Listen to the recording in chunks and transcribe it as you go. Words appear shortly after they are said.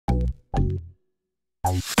So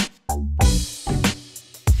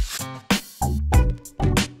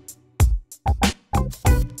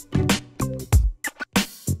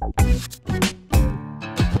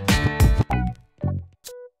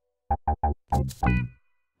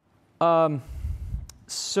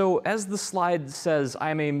as the slide says,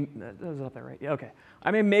 I'm a, is that right? Yeah, okay.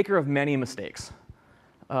 I'm a maker of many mistakes,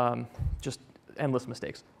 just endless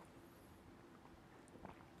mistakes.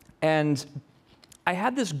 And I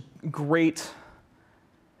had this great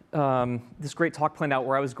talk planned out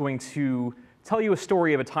where I was going to tell you a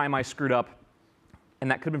story of a time I screwed up,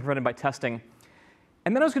 and that could have been prevented by testing.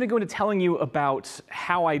 And then I was going to go into telling you about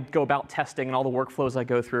how I go about testing and all the workflows I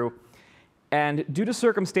go through. And due to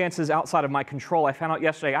circumstances outside of my control, I found out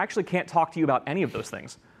yesterday I actually can't talk to you about any of those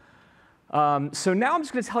things. So now I'm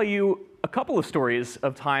just going to tell you a couple of stories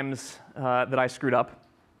of times that I screwed up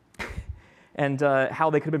and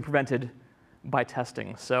how they could have been prevented by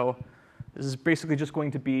testing. So this is basically just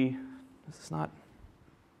going to be, this is not,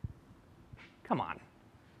 come on.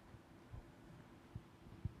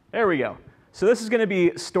 There we go. So this is going to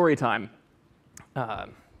be story time.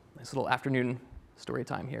 Nice little afternoon story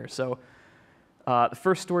time here. So the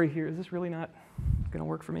first story here, is this really not going to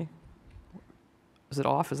work for me? Is it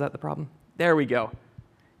off? Is that the problem? There we go.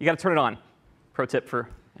 You got to turn it on. Pro tip for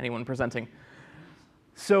anyone presenting.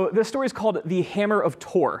 So this story is called The Hammer of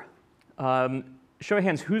Tor. Show of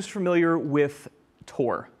hands, who's familiar with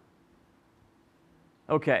Tor?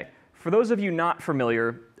 OK. For those of you not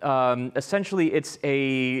familiar, essentially it's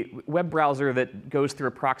a web browser that goes through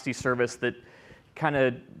a proxy service that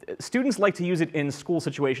students like to use it in school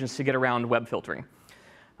situations to get around web filtering.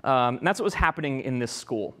 And that's what was happening in this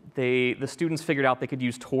school. The students figured out they could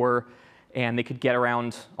use Tor, and they could get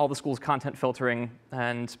around all the school's content filtering.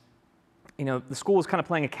 And the school was kind of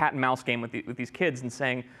playing a cat and mouse game with these kids and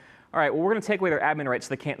saying, all right, well, we're going to take away their admin rights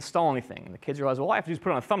so they can't install anything. And the kids realized, well, all I have to do is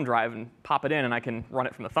put it on a thumb drive and pop it in, and I can run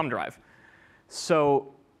it from the thumb drive.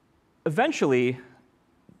 So eventually,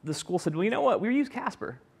 the school said, well, you know what? We use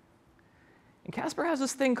Casper. And Casper has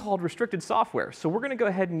this thing called restricted software. So we're going to go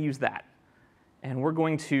ahead and use that. And we're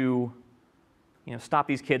going to stop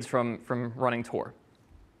these kids from running Tor.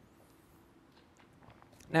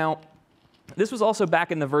 Now, this was also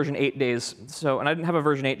back in the version 8 days. And I didn't have a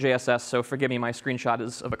version 8 JSS, so forgive me, my screenshot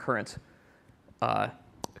is of a current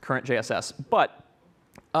JSS. But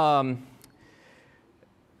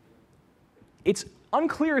it's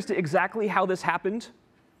unclear as to exactly how this happened.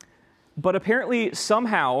 But apparently,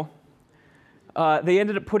 somehow, they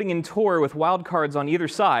ended up putting in Tor with wildcards on either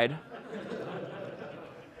side.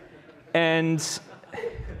 And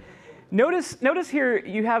notice here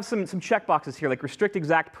you have some checkboxes here, like restrict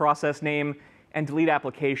exact process name and delete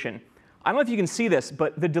application. I don't know if you can see this,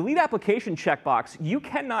 but the delete application checkbox, you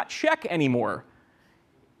cannot check anymore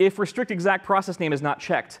if restrict exact process name is not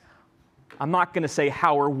checked. I'm not going to say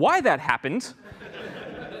how or why that happened.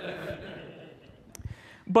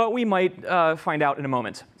 But we might find out in a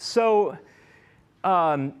moment. So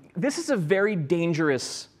this is a very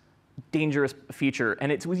dangerous feature.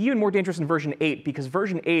 And it was even more dangerous in version 8, because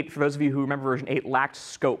version 8, for those of you who remember version 8, lacked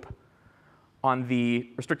scope on the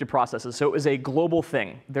restricted processes. So it was a global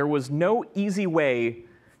thing. There was no easy way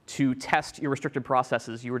to test your restricted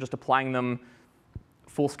processes. You were just applying them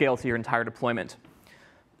full scale to your entire deployment.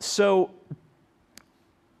 So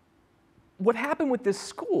what happened with this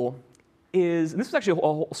school is, and this was actually a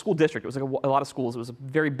whole school district. It was like a lot of schools. It was a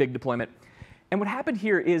very big deployment. And what happened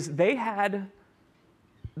here is they had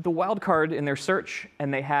the wildcard in their search,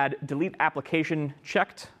 and they had delete application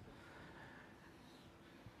checked.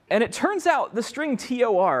 And it turns out the string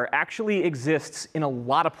TOR actually exists in a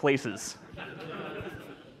lot of places.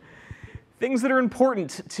 Things that are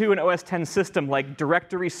important to an OS X system, like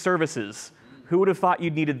directory services. Who would have thought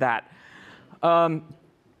you'd needed that? And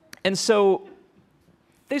so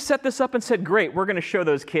they set this up and said, great, we're going to show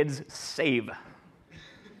those kids save.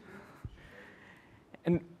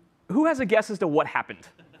 And who has a guess as to what happened?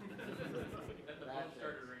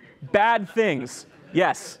 Bad things.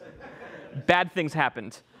 Yes. Bad things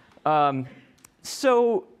happened.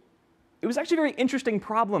 So it was actually a very interesting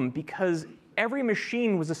problem, because every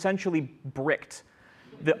machine was essentially bricked.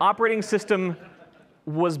 The operating system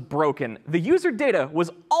was broken. The user data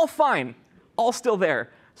was all fine, all still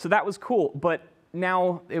there. So that was cool. But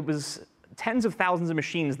now it was tens of thousands of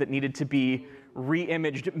machines that needed to be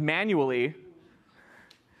re-imaged manually.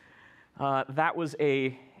 That was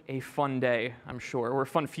a fun day, I'm sure, or a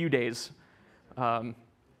fun few days, more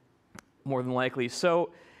than likely.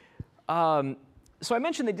 So I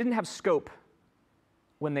mentioned they didn't have scope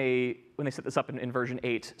when they set this up in version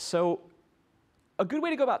 8. So a good way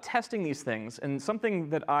to go about testing these things, and something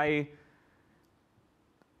that I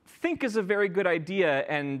think is a very good idea,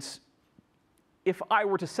 and if I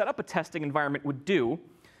were to set up a testing environment would do,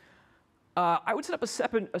 I would set up a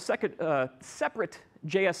separate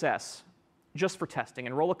JSS just for testing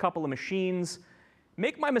and roll a couple of machines,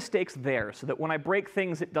 make my mistakes there so that when I break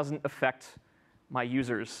things, it doesn't affect my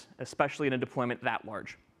users, especially in a deployment that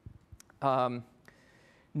large.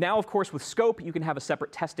 Now, of course, with scope, you can have a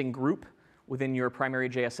separate testing group within your primary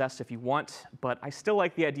JSS if you want, but I still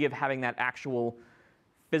like the idea of having that actual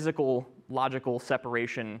physical, logical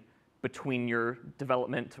separation between your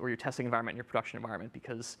development or your testing environment and your production environment,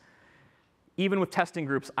 because even with testing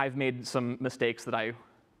groups, I've made some mistakes that I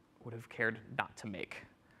would have cared not to make.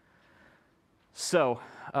 So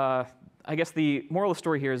I guess the moral of the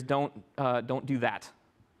story here is don't do that,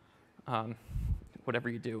 whatever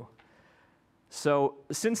you do. So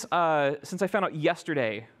since I found out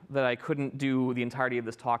yesterday that I couldn't do the entirety of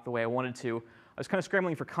this talk the way I wanted to, I was kind of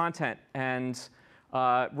scrambling for content, and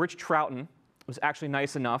Rich Troughton was actually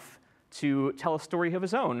nice enough to tell a story of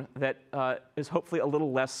his own that is hopefully a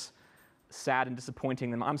little less sad and disappointing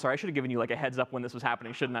than I'm sorry, I should have given you like a heads up when this was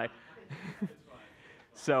happening, shouldn't I?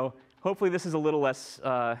 So hopefully this is a little less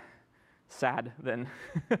sad than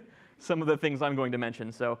some of the things I'm going to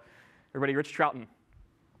mention. So everybody, Rich Troughton.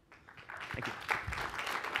 Thank you.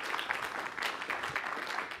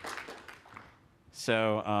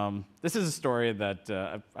 So this is a story that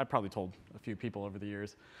I've probably told a few people over the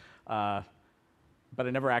years, but I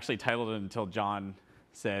never actually titled it until John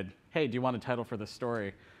said, hey, do you want a title for this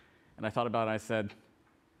story? And I thought about it, I said,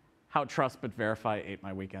 How Trust But Verify Ate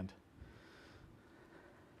My Weekend.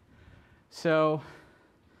 So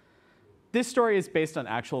this story is based on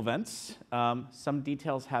actual events. Some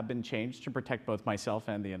details have been changed to protect both myself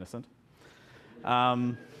and the innocent.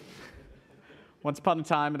 Once upon a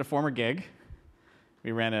time at a former gig,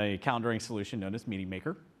 we ran a calendaring solution known as Meeting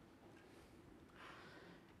Maker.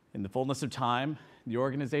 In the fullness of time, the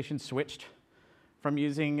organization switched from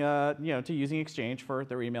using, to using Exchange for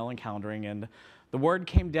their email and calendaring, and the word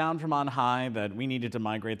came down from on high that we needed to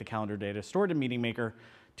migrate the calendar data stored in Meeting Maker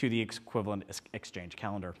to the equivalent Exchange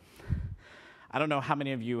calendar. I don't know how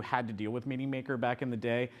many of you had to deal with Meeting Maker back in the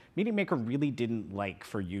day. Meeting Maker really didn't like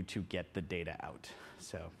for you to get the data out.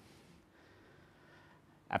 So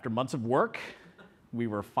after months of work, we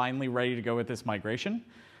were finally ready to go with this migration.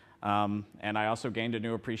 And I also gained a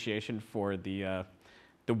new appreciation for the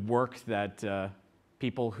work that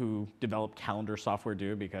people who develop calendar software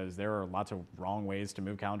do, because there are lots of wrong ways to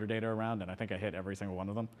move calendar data around, and I think I hit every single one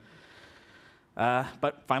of them.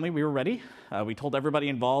 But finally, we were ready. We told everybody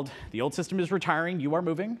involved, the old system is retiring, you are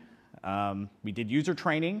moving. We did user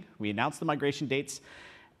training. We announced the migration dates.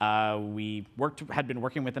 We had been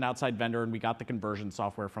working with an outside vendor, and we got the conversion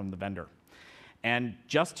software from the vendor. And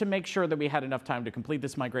just to make sure that we had enough time to complete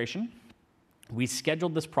this migration, we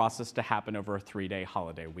scheduled this process to happen over a 3-day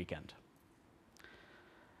holiday weekend.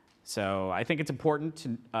 So I think it's important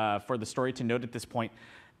for the story to note at this point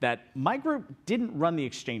that my group didn't run the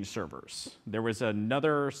Exchange servers. There was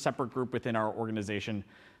another separate group within our organization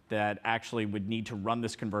that actually would need to run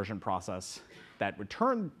this conversion process that would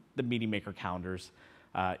turn the Meeting Maker calendars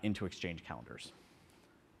into Exchange calendars.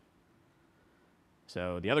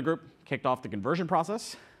 So the other group kicked off the conversion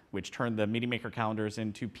process, which turned the Meeting Maker calendars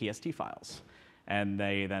into PST files. And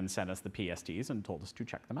they then sent us the PSTs and told us to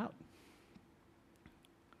check them out.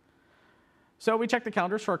 So we checked the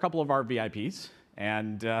calendars for a couple of our VIPs,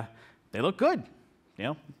 and they look good. You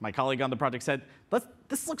know, my colleague on the project said,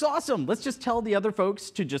 this looks awesome. Let's just tell the other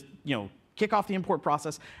folks to just kick off the import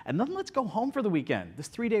process, and then let's go home for the weekend, this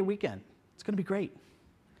 3-day weekend. It's going to be great.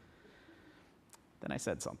 Then I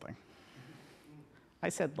said something. I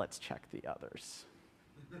said, let's check the others.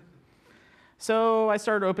 So I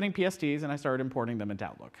started opening PSTs, and I started importing them into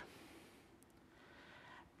Outlook.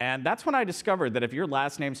 And that's when I discovered that if your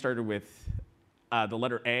last name started with the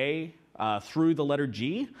letter A through the letter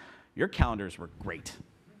G, your calendars were great.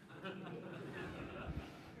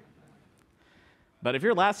 But if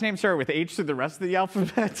your last name started with H through the rest of the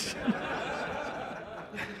alphabet,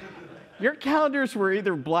 your calendars were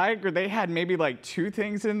either blank or they had maybe like 2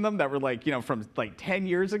 things in them that were like, from like 10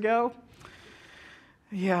 years ago.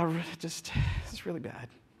 Yeah, it's really bad.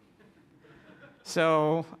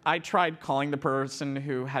 So I tried calling the person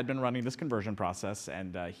who had been running this conversion process,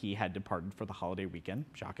 and he had departed for the holiday weekend.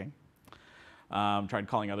 Shocking. Tried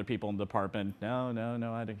calling other people in the department. No,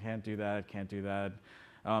 I can't do that, can't do that.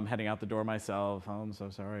 I'm heading out the door myself. Oh, I'm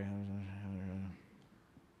so sorry.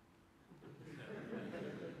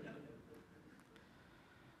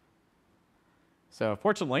 So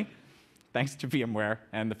fortunately, thanks to VMware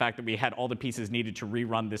and the fact that we had all the pieces needed to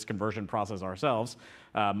rerun this conversion process ourselves,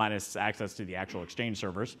 minus access to the actual Exchange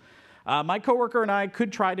servers, my coworker and I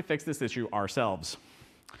could try to fix this issue ourselves.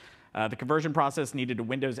 The conversion process needed a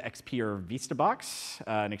Windows XP or Vista box,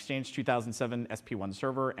 an Exchange 2007 SP1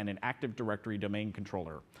 server, and an Active Directory domain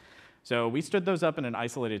controller. So we stood those up in an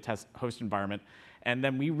isolated test host environment, and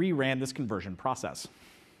then we reran this conversion process.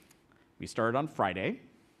 We started on Friday.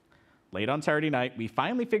 Late on Saturday night, we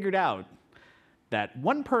finally figured out that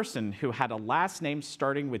one person who had a last name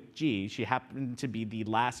starting with G, she happened to be the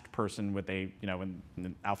last person with a,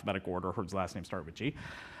 in alphabetical order, her last name started with G,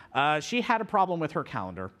 she had a problem with her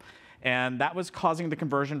calendar. And that was causing the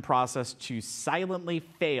conversion process to silently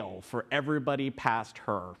fail for everybody past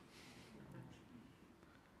her.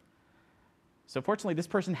 So fortunately, this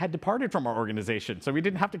person had departed from our organization, so we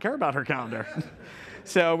didn't have to care about her calendar.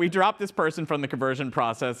 So we dropped this person from the conversion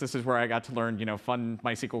process. This is where I got to learn, fun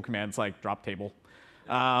MySQL commands like drop table.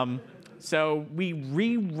 So we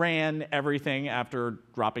reran everything after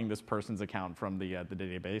dropping this person's account from the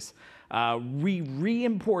database. We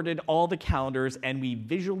re-imported all the calendars, and we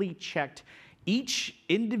visually checked each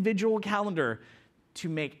individual calendar to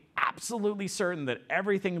make absolutely certain that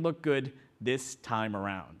everything looked good this time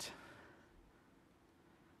around.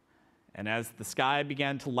 And as the sky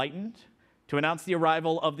began to lighten, to announce the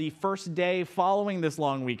arrival of the first day following this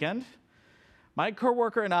long weekend, my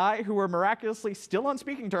coworker and I, who were miraculously still on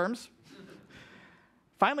speaking terms,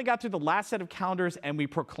 finally got through the last set of calendars, and we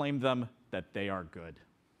proclaimed them that they are good.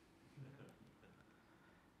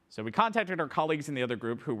 So we contacted our colleagues in the other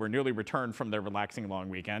group who were newly returned from their relaxing long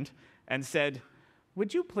weekend and said,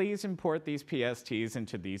 would you please import these PSTs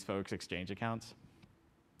into these folks' Exchange accounts?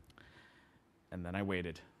 And then I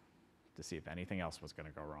waited to see if anything else was going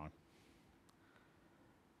to go wrong.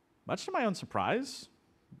 Much to my own surprise,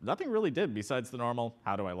 nothing really did besides the normal,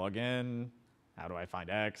 how do I log in? How do I find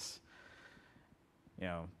X?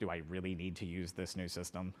 Do I really need to use this new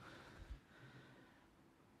system?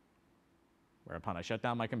 Whereupon I shut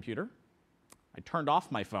down my computer, I turned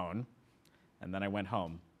off my phone, and then I went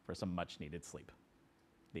home for some much-needed sleep.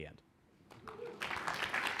 The end.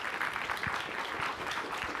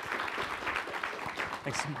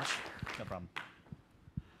 Thanks so much. No problem.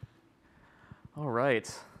 All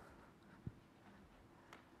right.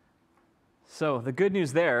 So the good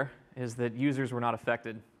news there is that users were not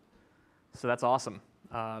affected. So that's awesome.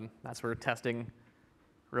 That's where testing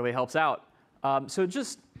really helps out. So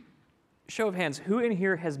just show of hands, who in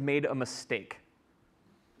here has made a mistake?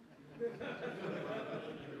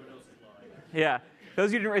 Yeah, those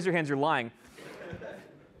of you who didn't raise your hands, you're lying.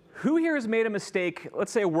 Who here has made a mistake,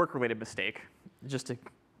 let's say a work-related mistake, just to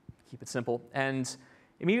keep it simple, and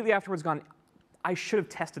immediately afterwards gone, I should have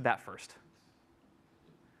tested that first?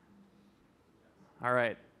 All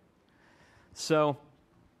right. So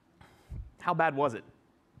how bad was it?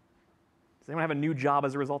 Does anyone have a new job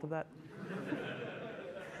as a result of that?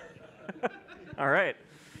 All right.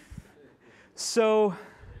 So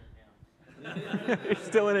you're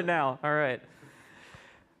still in it now. All right.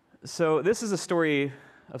 So this is a story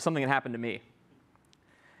of something that happened to me.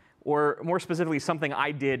 Or more specifically, something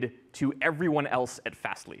I did to everyone else at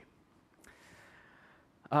Fastly.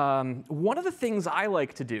 One of the things I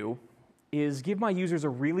like to do is give my users a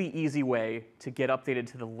really easy way to get updated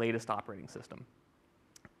to the latest operating system.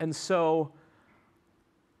 And so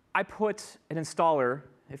I put an installer,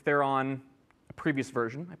 if they're on a previous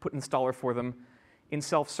version, I put an installer for them in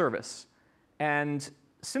self-service. And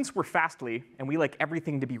since we're Fastly, and we like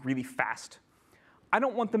everything to be really fast, I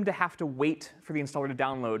don't want them to have to wait for the installer to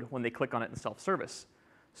download when they click on it in self-service.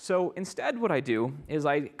 So instead what I do is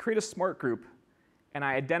I create a smart group, and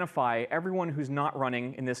I identify everyone who's not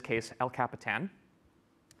running, in this case, El Capitan.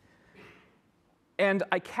 And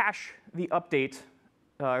I cache the update,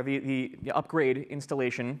 the upgrade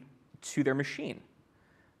installation to their machine.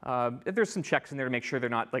 There's some checks in there to make sure they're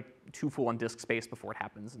not too full on disk space before it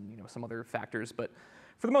happens, and some other factors. But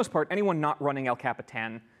for the most part, anyone not running El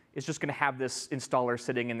Capitan is just going to have this installer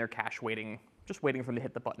sitting in their cache waiting, just waiting for them to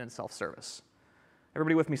hit the button in self-service.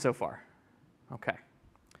 Everybody with me so far? OK.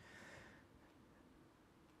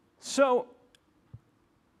 So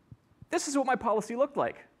this is what my policy looked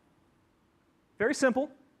like. Very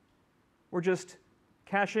simple. We're just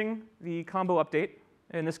caching the combo update.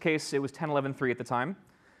 In this case, it was 10.11.3 at the time.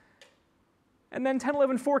 And then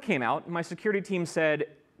 10.11.4 came out, and my security team said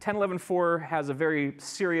 10.11.4 has a very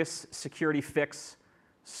serious security fix,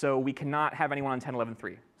 so we cannot have anyone on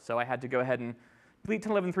 10.11.3. So I had to go ahead and delete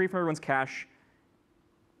 10.11.3 from everyone's cache,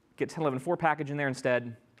 get 10.11.4 package in there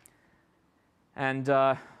instead. And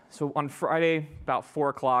so on Friday, about 4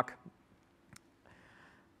 o'clock,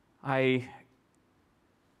 I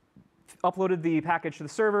uploaded the package to the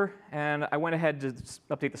server, and I went ahead to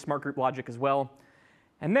update the smart group logic as well.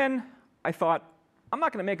 And then I thought, I'm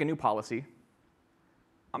not going to make a new policy.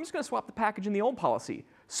 I'm just going to swap the package in the old policy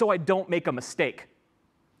so I don't make a mistake.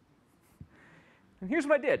 And here's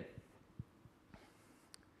what I did.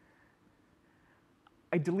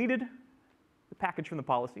 I deleted the package from the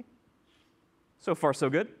policy. So far, so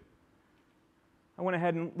good. I went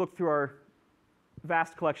ahead and looked through our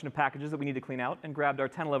vast collection of packages that we need to clean out and grabbed our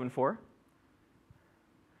 10.11.4.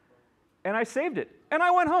 And I saved it. And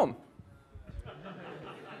I went home.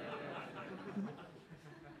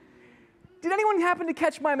 Did anyone happen to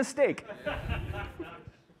catch my mistake?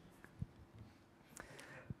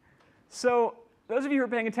 So those of you who are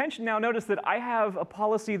paying attention now notice that I have a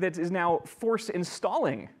policy that is now force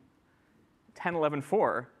installing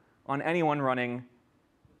 10.11.4 on anyone running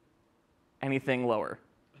anything lower.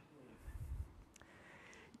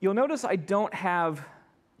 You'll notice I don't have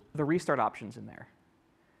the restart options in there.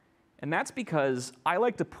 And that's because I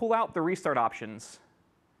like to pull out the restart options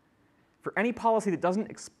for any policy that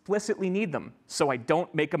doesn't explicitly need them, so I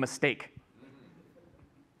don't make a mistake.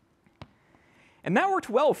 And that worked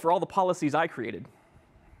well for all the policies I created.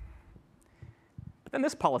 But then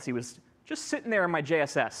this policy was just sitting there in my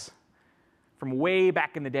JSS from way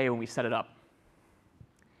back in the day when we set it up.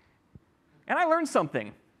 And I learned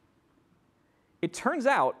something. It turns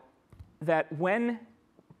out that when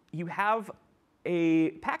you have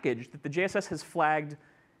a package that the JSS has flagged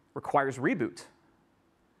requires reboot,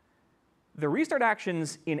 the restart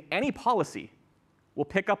actions in any policy will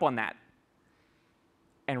pick up on that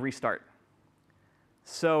and restart.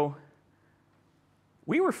 So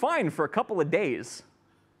we were fine for a couple of days.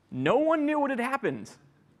 No one knew what had happened.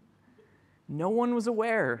 No one was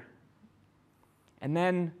aware. And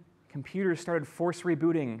then computers started force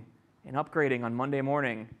rebooting and upgrading on Monday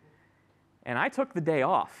morning. And I took the day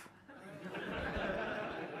off.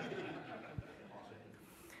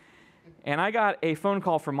 And I got a phone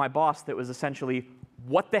call from my boss that was essentially,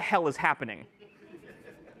 what the hell is happening?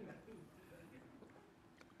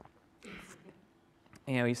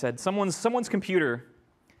 He said, someone's computer,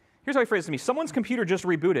 here's how he phrased it to me, someone's computer just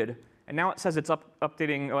rebooted, and now it says it's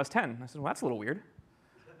updating OS 10. I said, well, that's a little weird.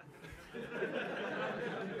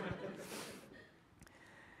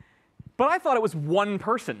 But I thought it was one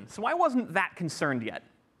person, so I wasn't that concerned yet.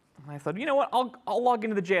 And I thought, you know what, I'll log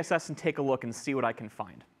into the JSS and take a look and see what I can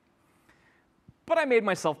find. But I made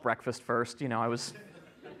myself breakfast first.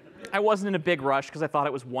 I wasn't in a big rush because I thought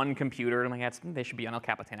it was one computer. I'm like, they should be on El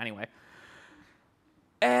Capitan anyway.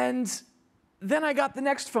 And then I got the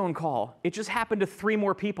next phone call. It just happened to 3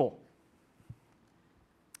 more people.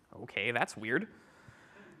 OK, that's weird.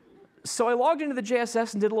 So I logged into the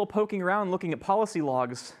JSS and did a little poking around looking at policy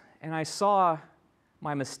logs. And I saw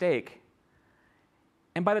my mistake.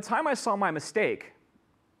 And by the time I saw my mistake,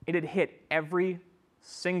 it had hit every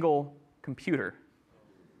single computer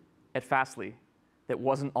at Fastly that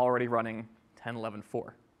wasn't already running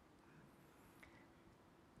 10.11.4.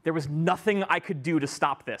 There was nothing I could do to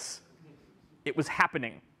stop this. It was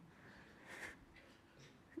happening.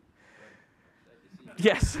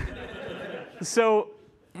 Yes. So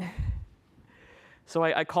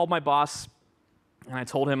I called my boss, and I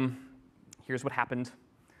told him, here's what happened.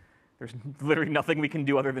 There's literally nothing we can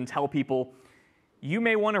do other than tell people, you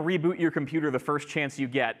may want to reboot your computer the first chance you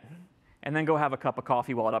get, and then go have a cup of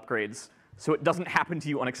coffee while it upgrades, so it doesn't happen to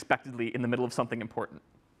you unexpectedly in the middle of something important.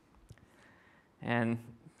 And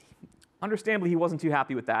understandably, he wasn't too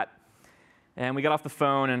happy with that. And we got off the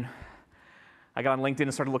phone, and I got on LinkedIn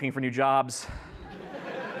and started looking for new jobs.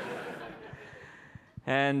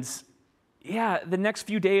 And yeah, the next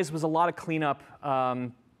few days was a lot of cleanup.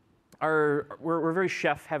 We're a very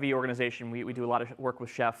chef-heavy organization. We do a lot of work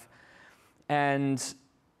with Chef. And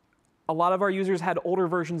a lot of our users had older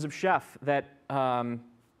versions of Chef that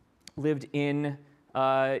lived in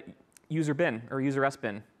user bin or user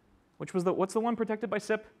sbin, which was what's the one protected by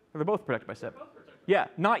SIP? Or they're both protected by SIP. Yeah,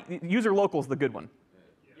 not user local's the good one.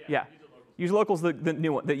 Yeah, user local's the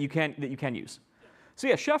new one that you can use. So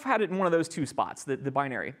yeah, Chef had it in one of those 2 spots, the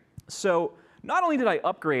binary. So not only did I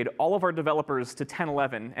upgrade all of our developers to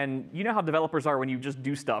 10.11, and you know how developers are when you just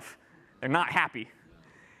do stuff, they're not happy.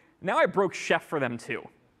 Now I broke Chef for them too.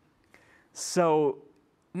 So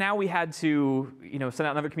now we had to send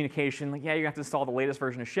out another communication, like, yeah, you have to install the latest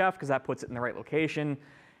version of Chef because that puts it in the right location.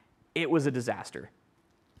 It was a disaster.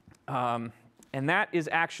 And that is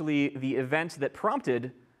actually the event that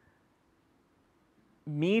prompted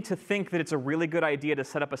me to think that it's a really good idea to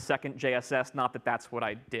set up a second JSS, not that that's what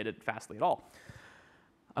I did at Fastly at all.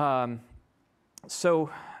 So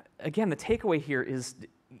again, the takeaway here is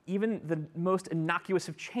even the most innocuous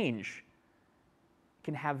of change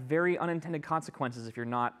can have very unintended consequences if you're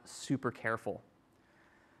not super careful.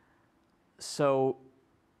 So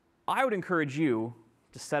I would encourage you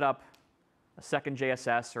to set up a second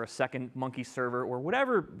JSS or a second monkey server or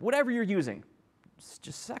whatever you're using.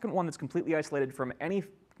 Just second one that's completely isolated from any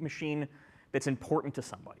machine that's important to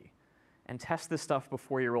somebody. And test this stuff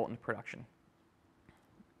before you roll it into production.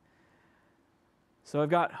 So I've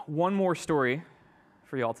got one more story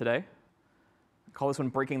for y'all today. I call this one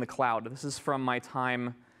Breaking the Cloud. This is from my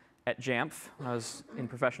time at Jamf. I was in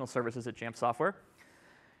professional services at Jamf Software.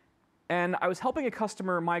 And I was helping a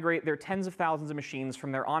customer migrate their tens of thousands of machines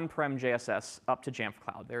from their on-prem JSS up to Jamf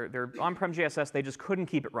Cloud. Their on-prem JSS, they just couldn't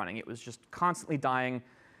keep it running. It was just constantly dying.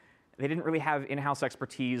 They didn't really have in-house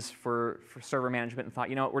expertise for server management and thought,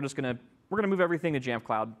 you know what, we're gonna move everything to Jamf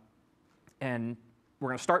Cloud, and we're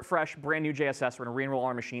gonna start fresh, brand new JSS. We're gonna re-enroll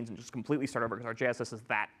our machines and just completely start over because our JSS is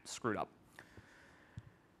that screwed up.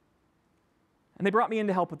 And they brought me in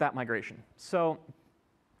to help with that migration. So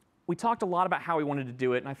we talked a lot about how we wanted to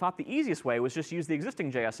do it, and I thought the easiest way was just use the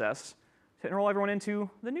existing JSS to enroll everyone into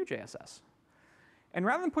the new JSS. And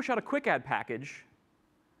rather than push out a quick add package,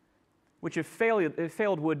 which if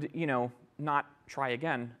failed would, you know, not try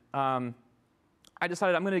again, I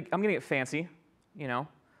decided I'm gonna get fancy. You know,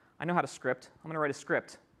 I know how to script. I'm gonna write a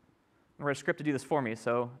script. I'm gonna write a script to do this for me.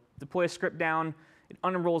 So deploy a script down, it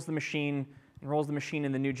unenrolls the machine, enrolls the machine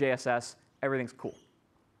in the new JSS. Everything's cool.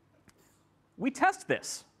 We test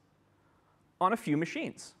this on a few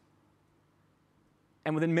machines.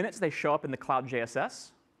 And within minutes, they show up in the cloud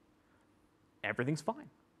JSS. Everything's fine.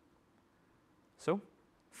 So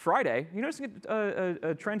Friday, you noticing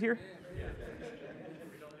a trend here?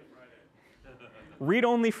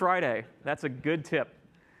 Read-only Friday. That's a good tip.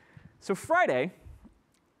 So Friday,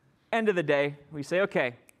 end of the day, we say,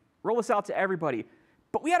 OK, roll this out to everybody.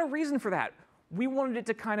 But we had a reason for that. We wanted it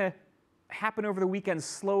to kind of happen over the weekend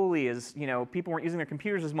slowly as people weren't using their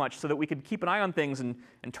computers as much so that we could keep an eye on things and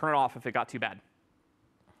turn it off if it got too bad.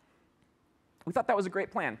 We thought that was a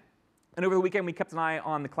great plan. And over the weekend, we kept an eye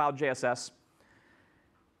on the cloud JSS.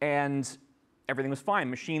 And everything was fine.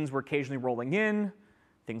 Machines were occasionally rolling in.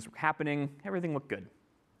 Things were happening. Everything looked good.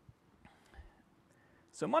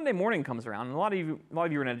 So Monday morning comes around, and a lot of you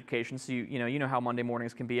are in education, so you know how Monday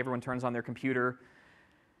mornings can be. Everyone turns on their computer.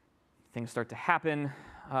 Things start to happen.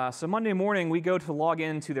 So Monday morning, we go to log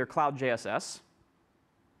into their cloud JSS,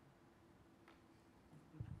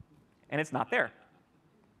 and it's not there. And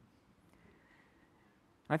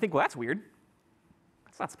I think, well, that's weird.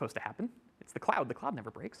 That's not supposed to happen. It's the cloud. The cloud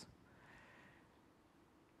never breaks.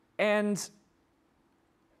 And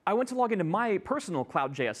I went to log into my personal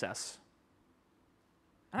cloud JSS,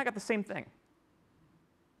 and I got the same thing.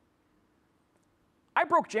 I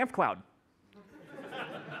broke Jamf Cloud.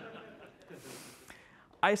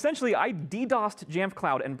 I DDoSed Jamf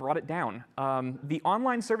Cloud and brought it down. The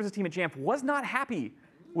online services team at Jamf was not happy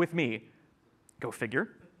with me. Go figure.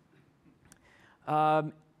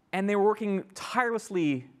 And they were working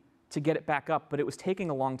tirelessly to get it back up, but it was taking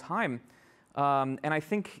a long time. And I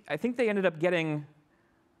think they ended up getting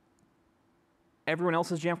everyone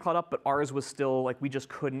else's Jamf Cloud up, but ours was still, we just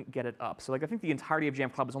couldn't get it up. So I think the entirety of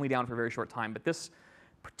Jamf Cloud was only down for a very short time, but this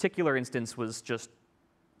particular instance was just,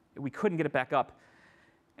 we couldn't get it back up.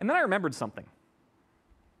 And then I remembered something.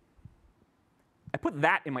 I put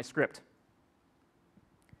that in my script.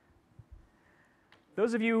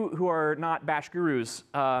 Those of you who are not Bash gurus,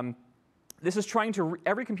 this is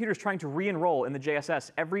every computer is trying to re-enroll in the JSS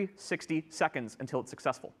every 60 seconds until it's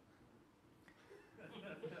successful.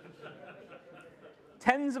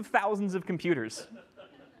 Tens of thousands of computers.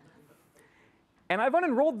 And I've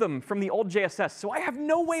unenrolled them from the old JSS, so I have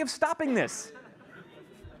no way of stopping this.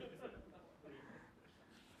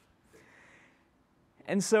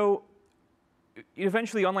 And so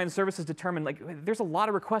eventually online services determined, there's a lot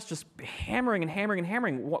of requests just hammering and hammering and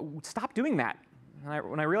hammering. Stop doing that. And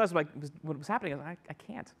when I realized what was happening, I was like, I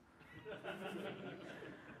can't.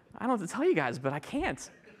 I don't know what to tell you guys, but I can't.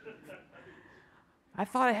 I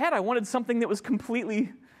thought ahead. I wanted something that was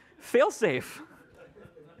completely fail-safe.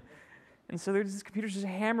 And so there's these computers just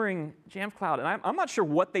hammering Jamf Cloud. And I'm not sure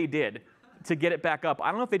what they did to get it back up. I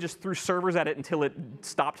don't know if they just threw servers at it until it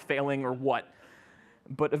stopped failing or what.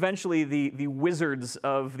 But eventually, the wizards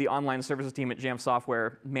of the online services team at Jamf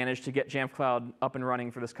Software managed to get Jamf Cloud up and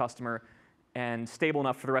running for this customer and stable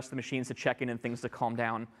enough for the rest of the machines to check in and things to calm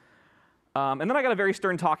down. And then I got a very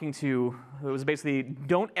stern talking to. It was basically,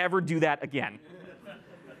 don't ever do that again.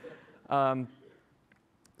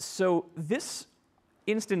 So this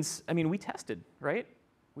instance, we tested, right?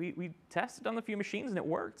 We tested on a few machines, and it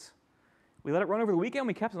worked. We let it run over the weekend.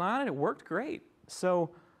 We kept an eye on it. It worked great. So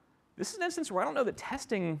this is an instance where I don't know that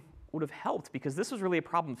testing would have helped because this was really a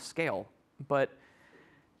problem of scale. But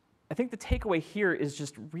I think the takeaway here is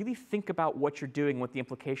just really think about what you're doing, what the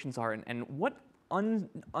implications are, and what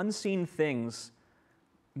unseen things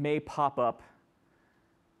may pop up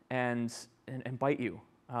and bite you.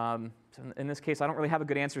 So in this case, I don't really have a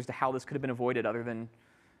good answer as to how this could have been avoided other than,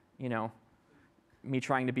 me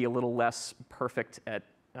trying to be a little less perfect at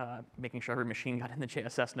making sure every machine got in the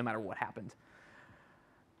JSS no matter what happened.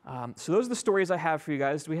 So those are the stories I have for you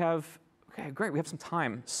guys. Do we have, okay, great, we have some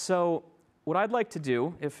time. So what I'd like to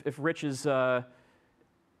do, if Rich is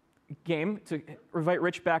game, to invite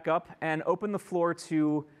Rich back up and open the floor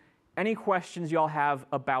to any questions y'all have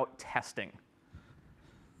about testing.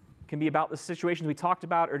 It can be about the situations we talked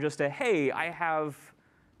about or just a, hey, I have,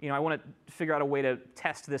 I want to figure out a way to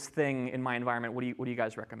test this thing in my environment. What do you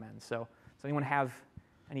guys recommend? So does anyone have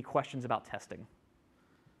any questions about testing?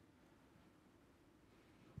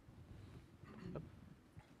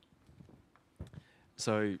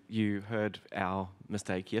 So you heard our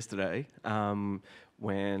mistake yesterday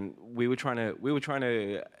when we were trying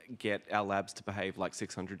to get our labs to behave like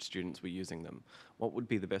 600 students were using them. What would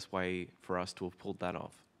be the best way for us to have pulled that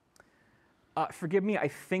off? Forgive me, I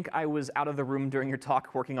think I was out of the room during your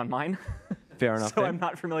talk working on mine. Fair enough. So I'm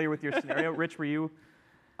not familiar with your scenario. Rich, were you?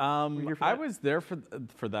 I was there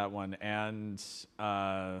for that one, and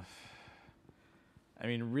I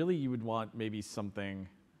mean, really, you would want maybe something.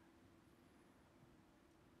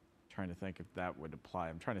 Trying to think if that would apply.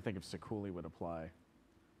 I'm trying to think if Sakuli would apply.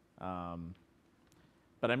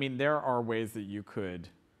 But I mean, there are ways that you could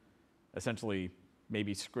essentially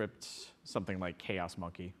maybe script something like Chaos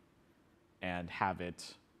Monkey and have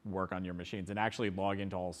it work on your machines and actually log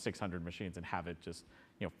into all 600 machines and have it just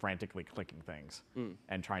frantically clicking things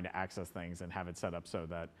and trying to access things and have it set up so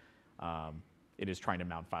that it is trying to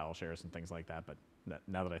mount file shares and things like that. But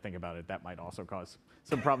now that I think about it, that might also cause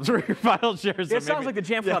some problems with your file shares. It sounds like the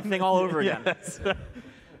Jamfcloud thing all over again. Yes.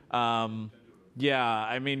 Yeah,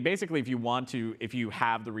 I mean, basically, if you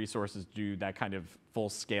have the resources to do that kind of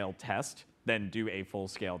full-scale test, then do a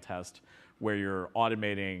full-scale test where you're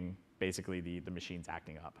automating basically the machines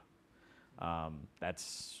acting up.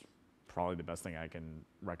 That's probably the best thing I can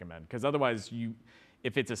recommend. Because otherwise,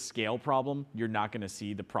 if it's a scale problem, you're not going to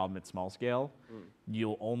see the problem at small scale.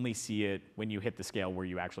 You'll only see it when you hit the scale where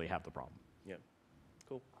you actually have the problem. Yeah,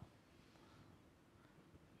 cool.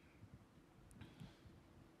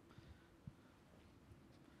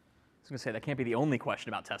 I was going to say, that can't be the only question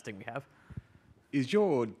about testing we have. Is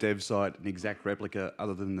your dev site an exact replica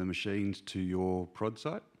other than the machines to your prod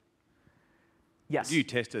site? Yes. Do you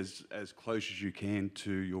test as close as you can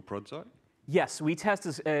to your prod site? Yes, we test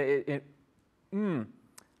as. I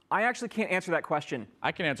actually can't answer that question.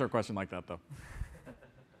 I can answer a question like that, though.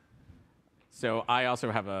 So I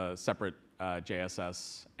also have a separate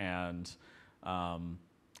JSS, and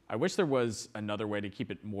I wish there was another way to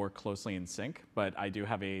keep it more closely in sync, but I do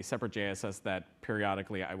have a separate JSS that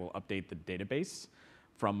periodically I will update the database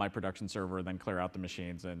from my production server, then clear out the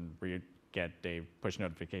machines and get a push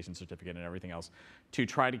notification certificate and everything else to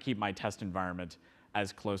try to keep my test environment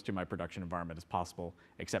as close to my production environment as possible,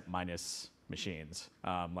 except minus machines.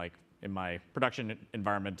 Like in my production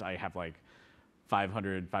environment, I have like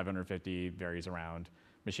 500, 550, varies around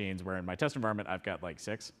machines, where in my test environment, I've got like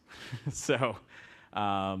 6. So,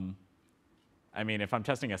 I mean, if I'm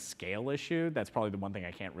testing a scale issue, that's probably the one thing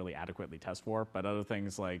I can't really adequately test for. But other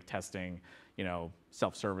things like testing,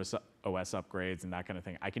 self-service OS upgrades and that kind of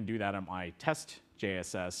thing, I can do that on my test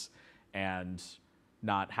JSS and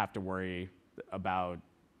not have to worry about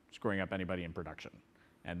screwing up anybody in production.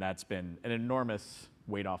 And that's been an enormous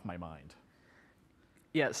weight off my mind.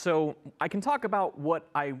 Yeah, so I can talk about what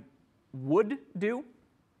I would do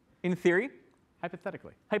in theory.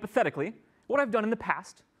 Hypothetically. Hypothetically, what I've done in the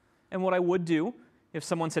past and what I would do if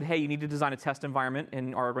someone said, hey, you need to design a test environment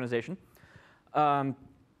in our organization. I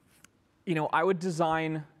would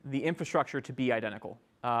design the infrastructure to be identical.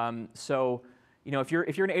 So, if you're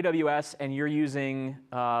in AWS and you're using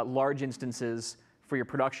large instances for your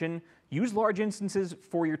production, use large instances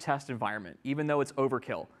for your test environment, even though it's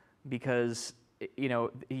overkill, because you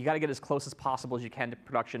got to get as close as possible as you can to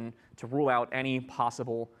production to rule out any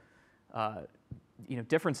possible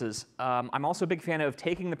differences. I'm also a big fan of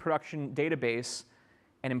taking the production database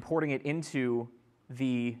and importing it into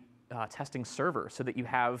the testing server so that you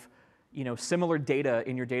have similar data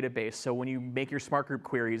in your database. So when you make your smart group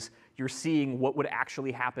queries, you're seeing what would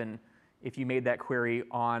actually happen if you made that query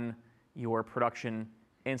on your production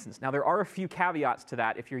instance. Now, there are a few caveats to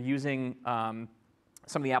that. If you're using some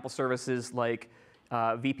of the Apple services like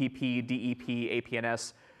VPP, DEP,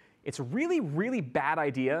 APNS. It's a really, really bad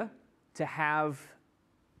idea to have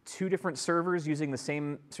two different servers using the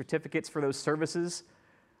same certificates for those services,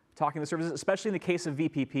 talking to the services, especially in the case of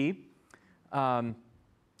VPP.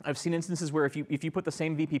 I've seen instances where if you put the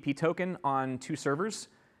same VPP token on two servers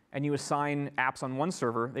and you assign apps on one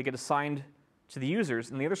server, they get assigned to the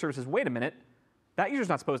users, and the other server says, wait a minute, that user's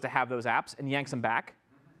not supposed to have those apps, and yanks them back.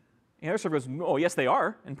 And the other server goes, oh, yes, they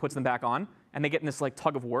are, and puts them back on, and they get in this like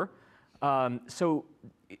tug of war. So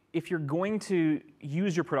if you're going to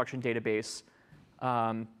use your production database,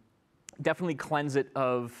 definitely cleanse it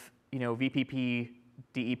of VPP,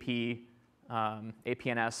 DEP,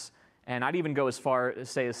 APNS, and I'd even go as far as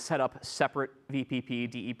say set up separate VPP,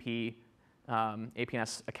 DEP,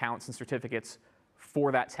 APNS accounts and certificates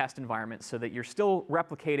for that test environment so that you're still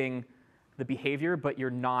replicating the behavior, but you're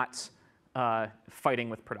not fighting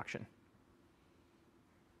with production.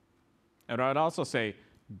 And I'd also say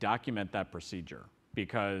document that procedure,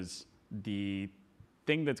 because the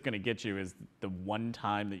thing that's going to get you is the one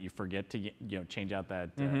time that you forget to change out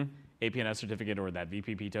that APNS certificate or that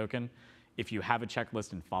VPP token. If you have a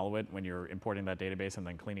checklist and follow it when you're importing that database and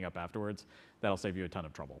then cleaning up afterwards, that'll save you a ton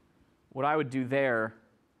of trouble. What I would do there,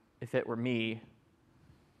 if it were me,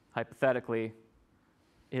 hypothetically,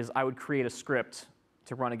 is I would create a script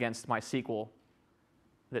to run against MySQL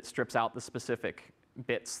that strips out the specific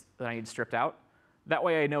bits that I need stripped out. That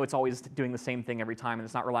way I know it's always doing the same thing every time, and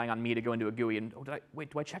it's not relying on me to go into a GUI and,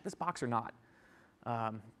 do I check this box or not?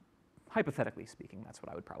 Hypothetically speaking, that's what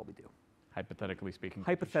I would probably do. Hypothetically speaking,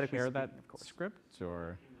 hypothetically share speaking, that of course. script,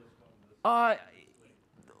 or?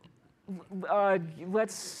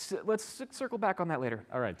 Let's circle back on that later.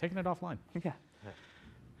 All right, taking it offline. Yeah.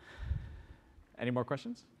 Any more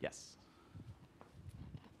questions? Yes.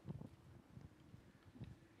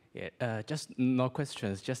 Yeah, just no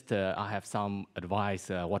questions. Just I have some advice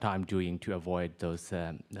what I'm doing to avoid those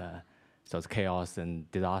chaos and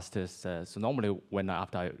disasters. So normally,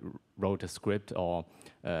 after I wrote a script or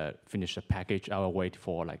finish a package, I will wait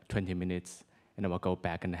for like 20 minutes, and I will go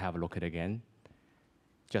back and have a look at it again.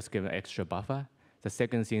 Just give an extra buffer. The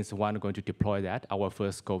second thing is when I'm going to deploy that, I will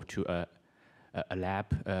first go to a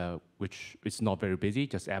lab which is not very busy,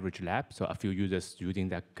 just average lab. So a few users using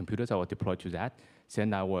their computers, I will deploy to that.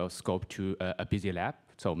 Then I will scope to a busy lab,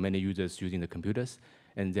 so many users using the computers,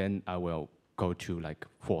 and then I will go to like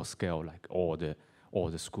full scale, like all the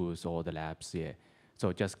schools, all the labs. Yeah.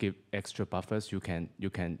 So just give extra buffers. You can.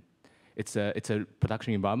 It's a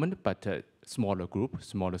production environment, but smaller group,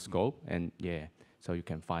 smaller scope, and yeah. So you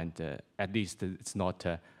can find at least it's not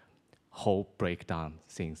a whole breakdown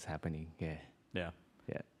things happening. Yeah. Yeah.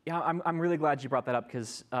 Yeah. Yeah, I'm really glad you brought that up,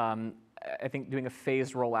 because I think doing a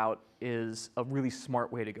phased rollout is a really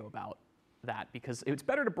smart way to go about that, because it's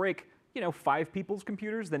better to break 5 people's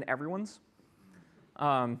computers than everyone's.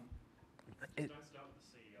 Don't start with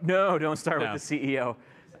the CEO. No, don't start with the CEO.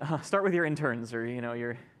 Start with your interns or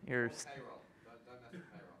your. Payroll. Don't mess with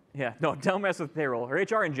payroll. Yeah, no, don't mess with payroll or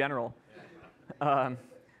HR in general.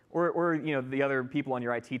 Or the other people on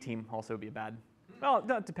your IT team also would be bad. Well,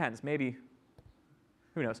 that depends. Maybe.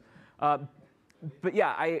 Who knows? But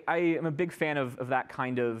yeah, I am a big fan of that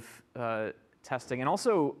kind of testing, and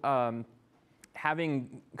also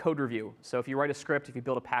having code review. So if you write a script, if you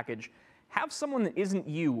build a package, have someone that isn't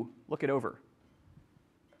you look it over.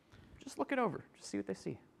 Just look it over. Just see what they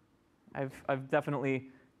see. I've definitely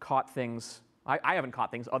caught things. I haven't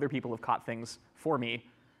caught things. Other people have caught things for me,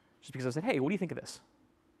 just because I said, hey, what do you think of this?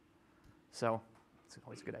 So it's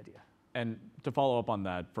always a good idea. And to follow up on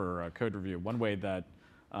that for code review, one way that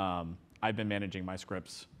I've been managing my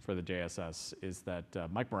scripts for the JSS is that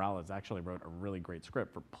Mike Morales actually wrote a really great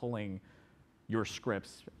script for pulling your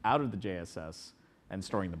scripts out of the JSS and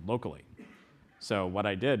storing them locally. So what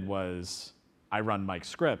I did was I run Mike's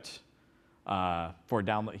script for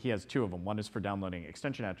download. He has 2 of them. One is for downloading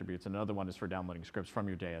extension attributes, and another one is for downloading scripts from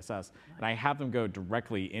your JSS. And I have them go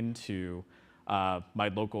directly into my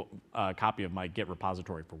local copy of my Git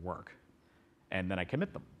repository for work. And then I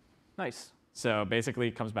commit them. Nice. So basically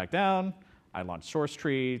it comes back down, I launch source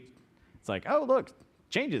tree. It's like, oh, look,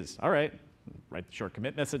 changes. All right, write the short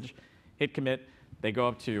commit message, hit commit. They go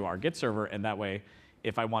up to our Git server, and that way,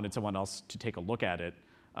 if I wanted someone else to take a look at it,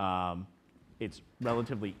 it's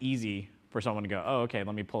relatively easy for someone to go, oh, okay,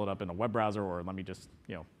 let me pull it up in a web browser, or let me just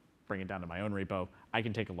bring it down to my own repo. I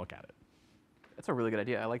can take a look at it. That's a really good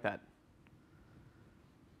idea. I like that.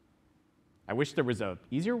 I wish there was an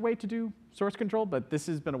easier way to do source control, but this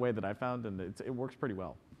has been a way that I found, and it works pretty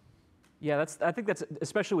well. Yeah, I think that's,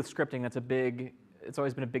 especially with scripting, it's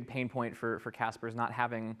always been a big pain point for Caspers, not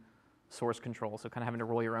having source control, so kind of having to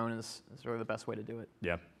roll your own is really the best way to do it.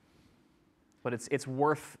 Yeah. But it's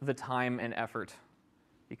worth the time and effort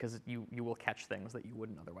because you will catch things that you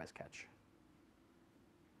wouldn't otherwise catch.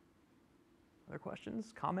 Other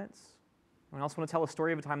questions, comments? Anyone else want to tell a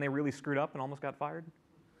story of a time they really screwed up and almost got fired?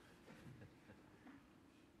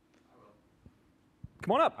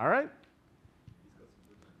 Come on up. All right.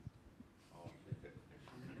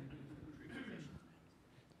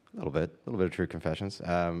 A little bit of true confessions.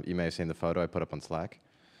 You may have seen the photo I put up on Slack,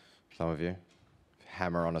 some of you.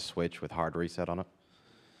 Hammer on a switch with hard reset on it.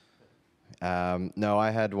 No,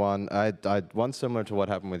 I had one similar to what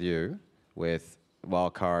happened with you, with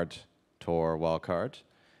wildcard, Tor wildcard.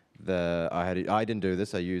 I didn't do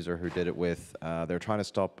this, a user who did it with, they were trying to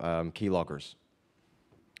stop keyloggers.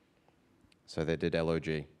 So they did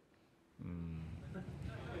LOG.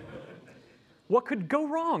 What could go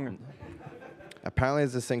wrong? Apparently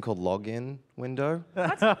there's this thing called login window.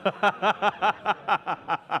 But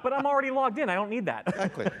I'm already logged in. I don't need that.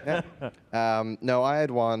 Exactly. Yeah. No, I had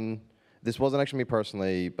one. This wasn't actually me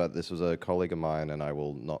personally, but this was a colleague of mine, and I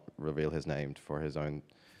will not reveal his name for his own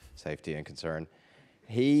safety and concern.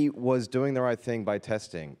 He was doing the right thing by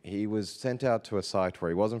testing. He was sent out to a site where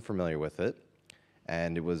he wasn't familiar with it,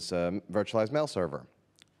 and it was a virtualized mail server.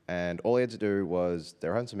 And all he had to do was, they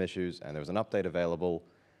were having some issues, and there was an update available,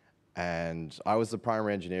 and I was the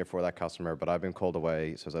primary engineer for that customer, but I've been called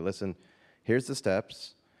away. So I was like, listen, here's the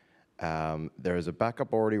steps. There is a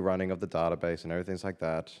backup already running of the database and everything's like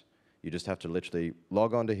that. You just have to literally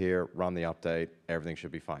log on to here, run the update, everything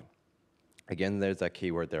should be fine. Again, there's that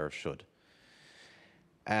keyword there, should.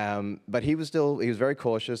 But he was very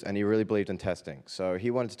cautious and he really believed in testing. So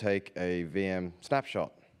he wanted to take a VM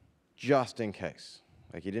snapshot, just in case.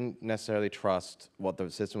 Like, he didn't necessarily trust what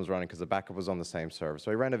the system was running because the backup was on the same server.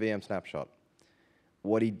 So he ran a VM snapshot.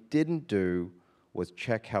 What he didn't do was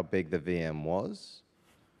check how big the VM was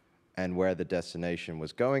and where the destination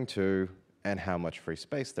was going to and how much free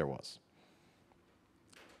space there was.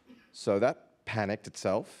 So that panicked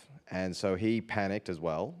itself, and so he panicked as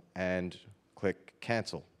well and clicked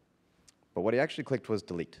cancel. But what he actually clicked was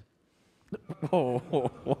delete.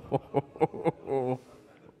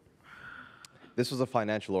 This was a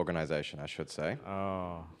financial organization, I should say.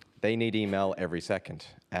 Oh. They need email every second.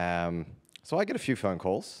 So I get a few phone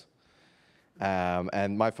calls.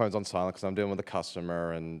 And my phone's on silent because I'm dealing with a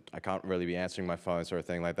customer and I can't really be answering my phone sort of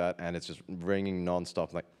thing like that. And it's just ringing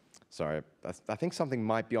nonstop. Like, sorry, I think something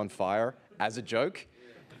might be on fire as a joke.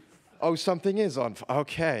 Oh, something is on fire.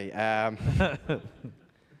 Okay.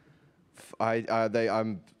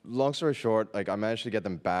 Long story short, like, I managed to get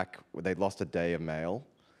them back. They'd lost a day of mail.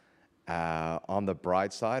 On the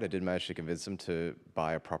bright side, I did manage to convince them to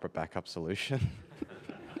buy a proper backup solution.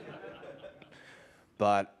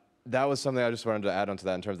 But that was something I just wanted to add on to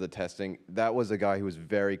that in terms of the testing. That was a guy who was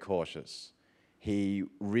very cautious. He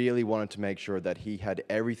really wanted to make sure that he had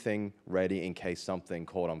everything ready in case something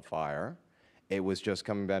caught on fire. It was just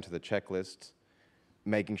coming down to the checklist,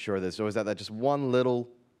 making sure there's always that just one little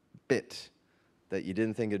bit that you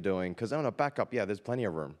didn't think of doing. Because on a backup, yeah, there's plenty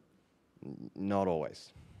of room. Not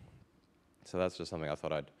always. So that's just something I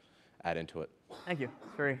thought I'd add into it. Thank you.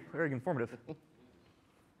 It's very, very informative.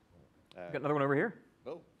 Got another one over here.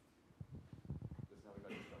 Oh.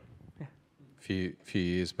 Few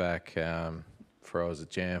years back, before I was at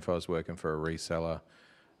Jamf, I was working for a reseller. I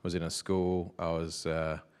was in a school. I was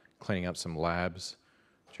cleaning up some labs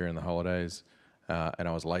during the holidays, and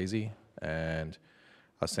I was lazy. And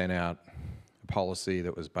I sent out a policy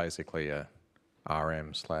that was basically a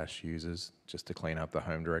RM/users just to clean up the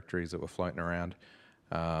home directories that were floating around.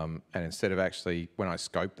 And instead of actually, when I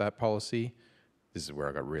scoped that policy, this is where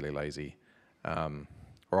I got really lazy,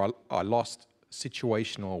 or I lost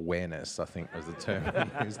situational awareness, I think was the term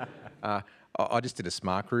I used. I just did a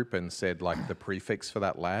smart group and said, like, the prefix for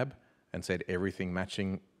that lab and said everything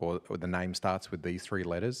matching, or the name starts with these 3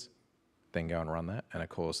 letters, then go and run that. And of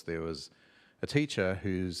course there was a teacher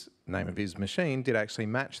whose name of his machine did actually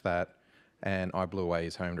match that, and I blew away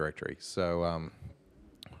his home directory. So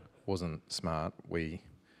wasn't smart. We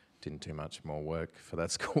didn't do much more work for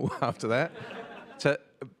that school after that.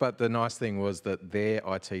 But the nice thing was that their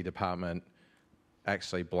IT department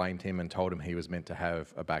actually blamed him and told him he was meant to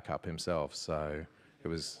have a backup himself. So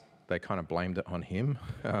they kind of blamed it on him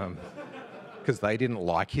because they didn't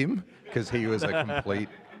like him because he was a complete,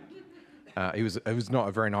 he was not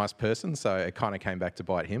a very nice person. So it kind of came back to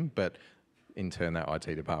bite him. But in turn, that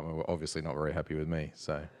IT department were obviously not very happy with me.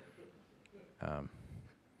 So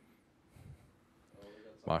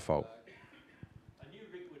my fault. I knew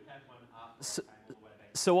Rick would have one after the panel where they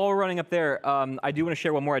So while we're running up there, I do want to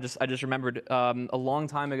share one more. I just remembered a long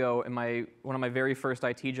time ago in one of my very first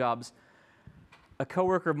IT jobs, a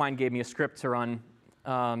coworker of mine gave me a script to run,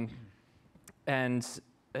 and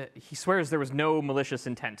he swears there was no malicious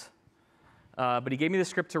intent. But he gave me the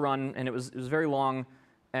script to run, and it was very long,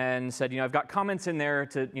 and said, I've got comments in there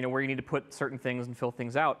to where you need to put certain things and fill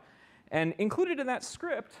things out, and included in that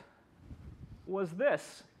script was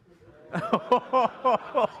this.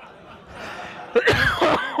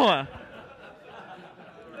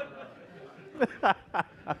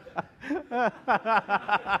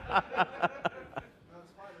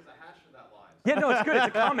 Yeah, no, it's good. It's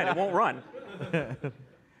a comment. It won't run.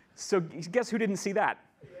 So guess who didn't see that?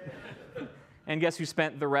 And guess who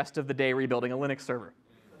spent the rest of the day rebuilding a Linux server?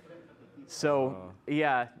 So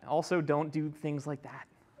yeah, also don't do things like that.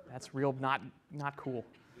 That's real not cool.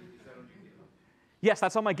 Yes,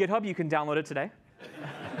 that's on my GitHub. You can download it today.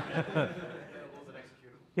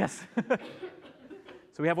 Yes. So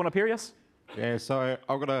we have one up here, yes? Yeah, so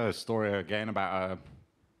I've got a story again about an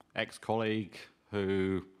ex-colleague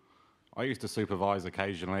who I used to supervise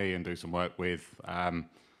occasionally and do some work with. And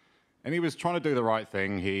he was trying to do the right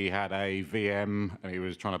thing. He had a VM and he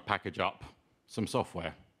was trying to package up some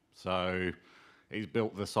software. So he's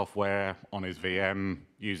built the software on his VM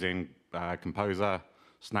using Composer,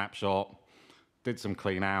 Snapshot, did some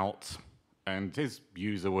clean out, and his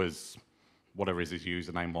user was whatever his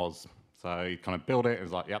username was. So he kind of built it and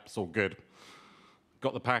was like, yep, it's all good.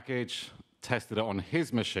 Got the package, tested it on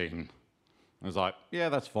his machine. I was like, yeah,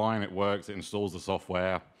 that's fine, it works, it installs the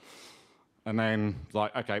software. And then it's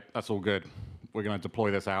like, okay, that's all good. We're going to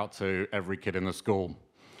deploy this out to every kid in the school.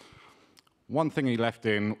 One thing he left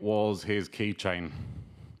in was his keychain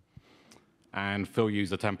and fill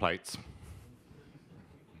user templates.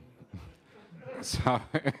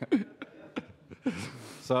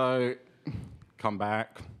 So come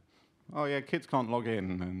back. Oh yeah, kids can't log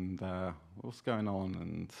in, and what's going on?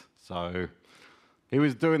 And so he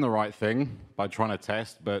was doing the right thing by trying to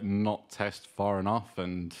test, but not test far enough.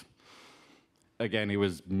 And again, he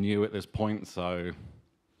was new at this point, so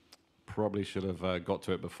probably should have got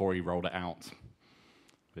to it before he rolled it out.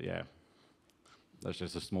 But yeah, that's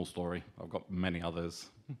just a small story. I've got many others.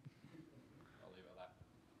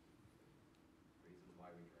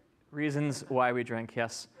 Reasons why we drink,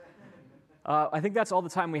 yes. I think that's all the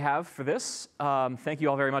time we have for this. Thank you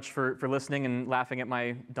all very much for listening and laughing at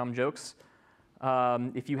my dumb jokes.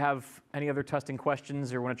 If you have any other testing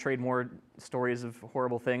questions or want to trade more stories of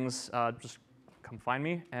horrible things, just come find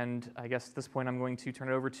me. And I guess at this point I'm going to turn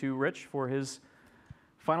it over to Rich for his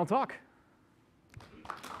final talk.